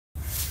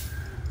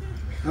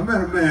I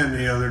met a man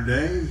the other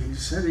day. He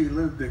said he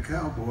lived the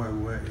cowboy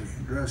way,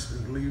 dressed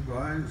in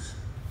Levi's,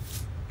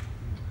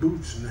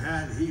 boots and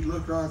hat. He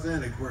looked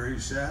authentic where he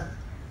sat.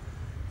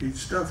 He'd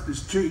stuffed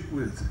his cheek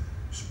with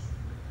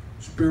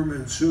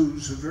spearmint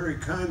shoes, the very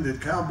kind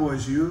that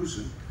cowboys use,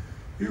 and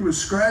he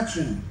was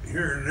scratching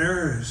here and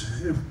there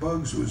as if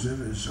bugs was in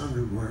his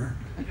underwear.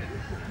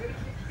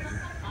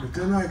 But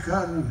then I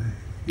caught him,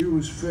 he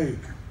was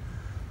fake,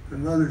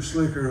 another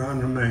slicker on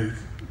the make.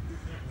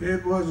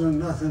 It wasn't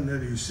nothing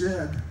that he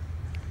said.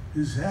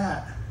 His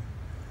hat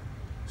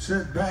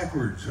set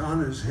backwards on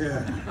his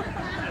head.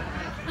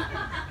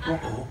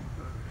 Uh-oh.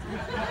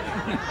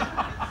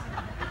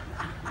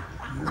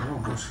 I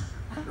almost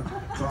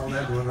followed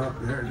that one up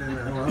there, didn't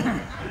I? Well,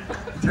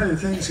 I tell you,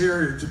 things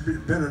here, it's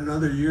been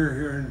another year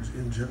here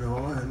in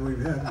Genoa, and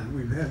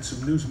we've had some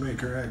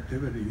newsmaker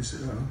activities.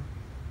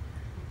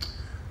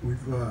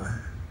 We've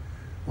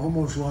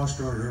almost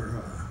lost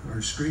our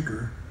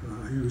streaker.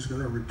 He was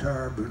going to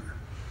retire, but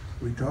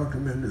we talked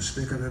him into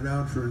sticking it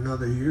out for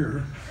another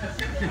year.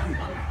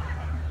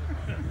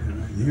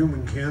 And the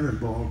human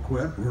cannonball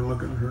quit. We're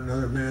looking for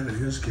another man of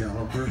his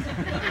caliber.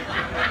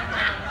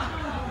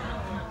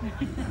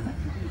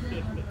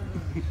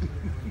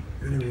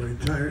 Anyway,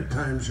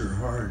 times are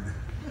hard.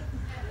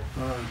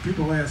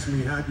 People ask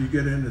me, how'd you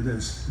get into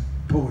this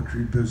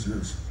poetry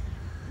business?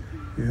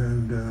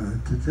 And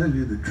to tell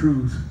you the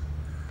truth,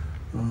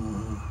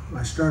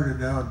 I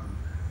started out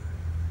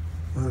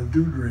on a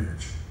dude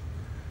ranch,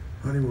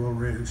 Honeywell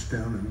Ranch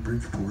down in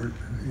Bridgeport,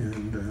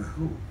 and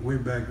way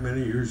back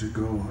many years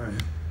ago,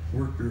 I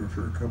worked there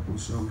for a couple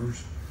of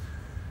summers.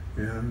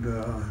 And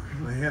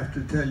I have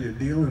to tell you,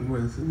 dealing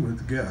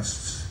with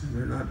guests,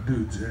 they're not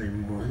dudes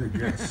anymore, they're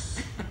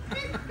guests.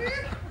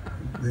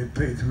 They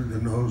pay through the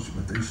nose,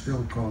 but they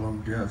still call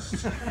them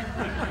guests.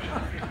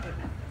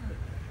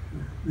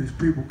 These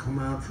people come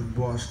out from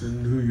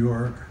Boston, New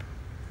York.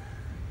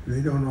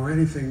 They don't know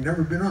anything,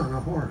 never been on a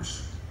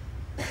horse.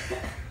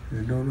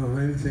 They don't know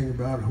anything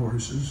about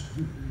horses.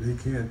 They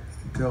can't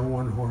tell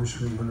one horse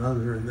from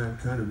another, and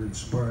that kind of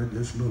inspired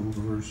this little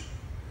verse.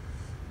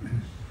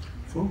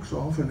 Folks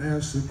often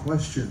ask the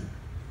question,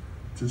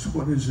 just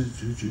what is it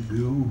that you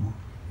do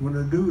when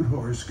a dude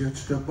horse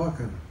gets to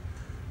bucking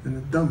and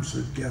it dumps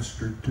a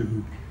guest or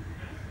two?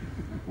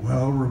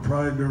 Well,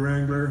 replied the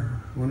wrangler,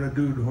 when a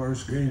dude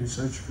horse gains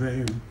such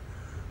fame,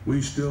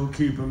 we still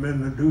keep him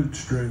in the dude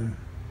string,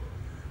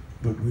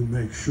 but we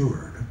make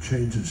sure to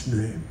change his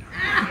name.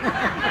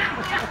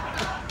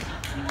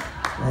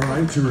 All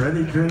right, you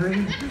ready,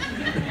 Penny?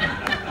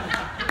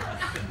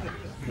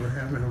 We're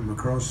having them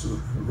across the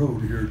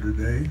road here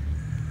today.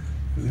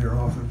 They're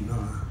often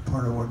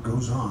part of what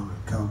goes on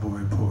at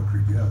Cowboy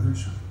Poetry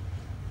Gathers.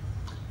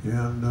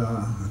 And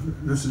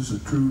this is a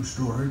true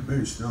story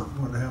based on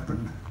what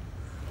happened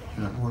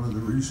at one of the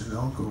recent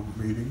Elko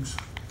meetings.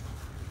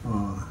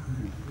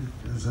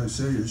 As I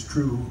say, is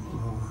true,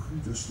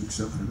 just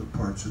except for the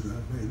parts that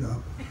I made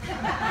up.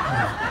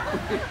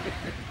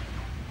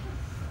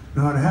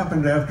 Now, it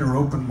happened after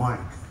open mic.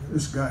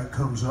 This guy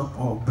comes up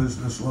all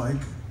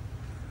businesslike.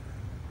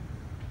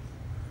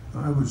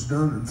 I was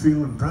done and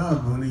feeling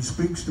proud when he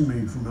speaks to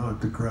me from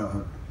out the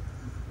crowd.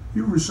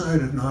 You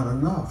recited not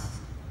enough.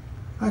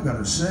 I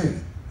gotta say,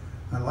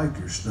 I like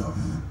your stuff.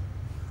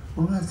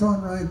 Well, I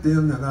thought right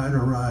then that I'd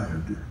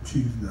arrived,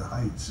 achieved the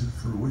heights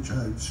for which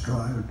I'd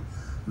strived.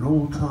 An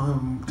old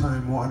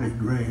time Waddy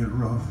Gray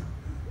and Rough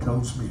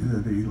tells me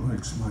that he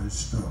likes my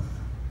stuff.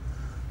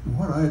 And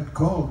what I'd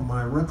called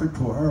my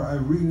repertoire, I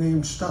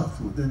renamed stuff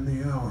within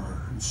the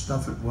hour. And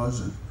stuff it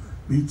was at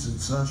beats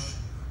and such.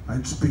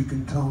 I'd speak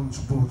in tones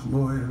both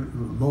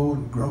low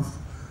and gruff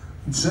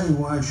and say,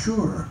 why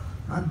sure,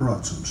 I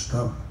brought some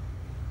stuff.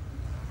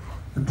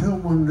 Until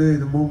one day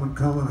the moment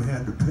come and I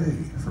had to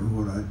pay for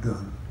what I'd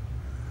done.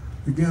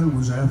 Again, it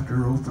was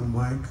after open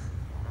mic.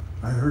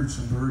 I heard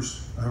some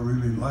verse I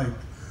really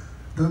liked,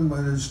 done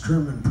by this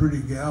trim and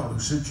pretty gal who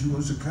said she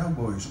was a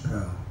cowboy's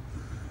pal.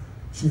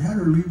 She had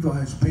her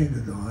Levi's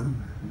painted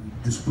on,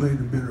 displayed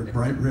a bit of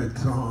bright red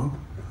thong,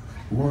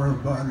 wore a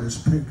bodice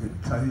pink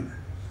and tight,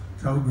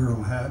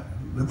 cowgirl hat,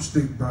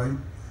 lipstick bright.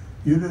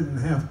 You didn't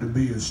have to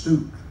be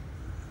astute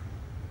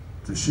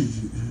till she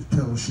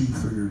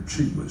figured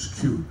she was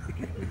cute.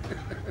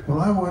 Well,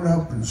 I went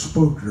up and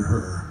spoke to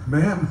her.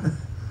 Ma'am,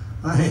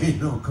 I ain't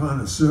no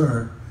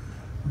connoisseur.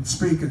 I'm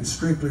speaking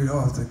strictly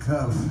off the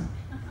cuff.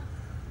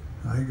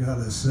 I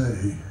gotta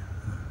say,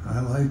 I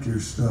like your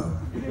stuff.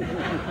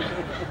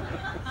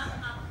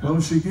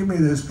 Well, she gave me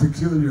this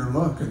peculiar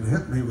look and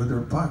hit me with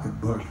her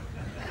pocketbook.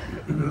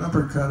 And an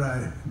uppercut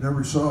I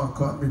never saw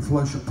caught me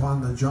flush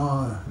upon the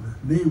jaw.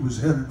 The knee was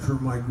headed for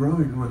my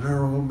groin when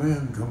our old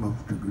man come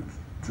up to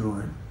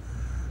join.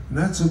 And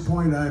that's the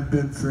point I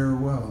bid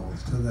farewell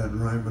to that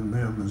rhyming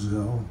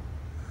mamselle.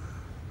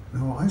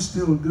 Now, I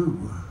still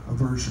do a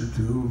verse or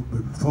two,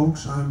 but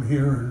folks, I'm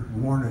here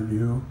warning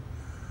you.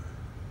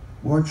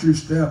 Watch your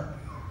step,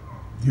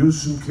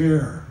 use some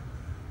care,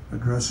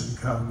 addressing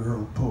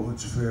Cowgirl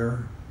Poets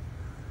Fair.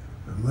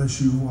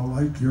 Unless you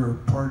like your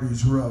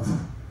parties rough,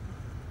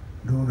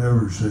 Don't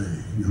ever say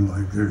you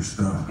like their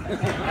stuff.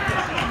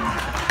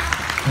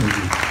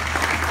 Thank you.